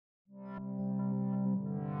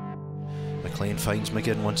McLean finds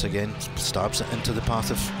McGinn once again, stabs it into the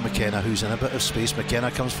path of McKenna, who's in a bit of space.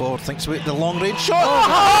 McKenna comes forward, thinks about the long range shot. Oh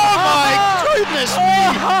my goodness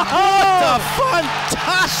me! What a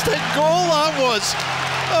fantastic goal that was!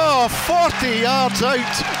 Oh, 40 yards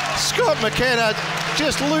out. Scott McKenna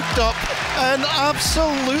just looked up and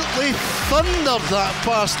absolutely thundered that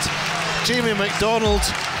past Jamie McDonald.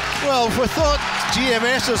 Well, we thought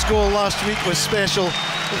GMS's goal last week was special.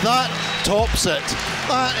 That tops it.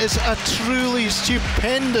 That is a truly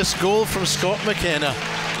stupendous goal from Scott McKenna.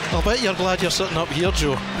 I'll bet you're glad you're sitting up here,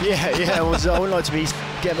 Joe. Yeah, I would like to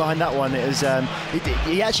get behind that one. It was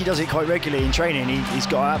he actually does it quite regularly in training. He's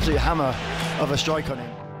got an absolute hammer of a strike on him.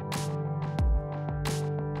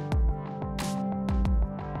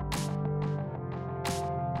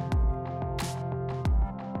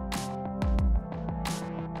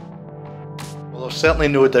 Well, there's certainly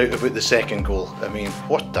no doubt about the second goal. I mean,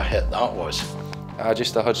 what a hit that was. I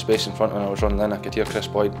had space in front when I was running in. I could hear Chris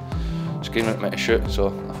Boyd screaming at me to shoot, so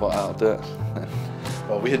I thought I'll do it.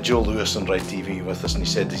 Well, we had Joe Lewis on RedTV with us, and he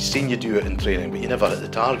said he's seen you do it in training, but you never hit the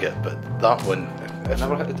target. But that one, I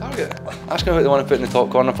never hit the target. Ask me about the one I put in the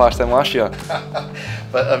top corner past him last year.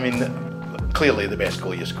 But I mean, clearly the best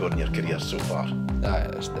goal you scored in your career so far.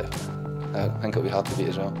 Yeah, it's definitely. I think it'll be hard to beat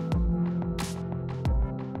as well.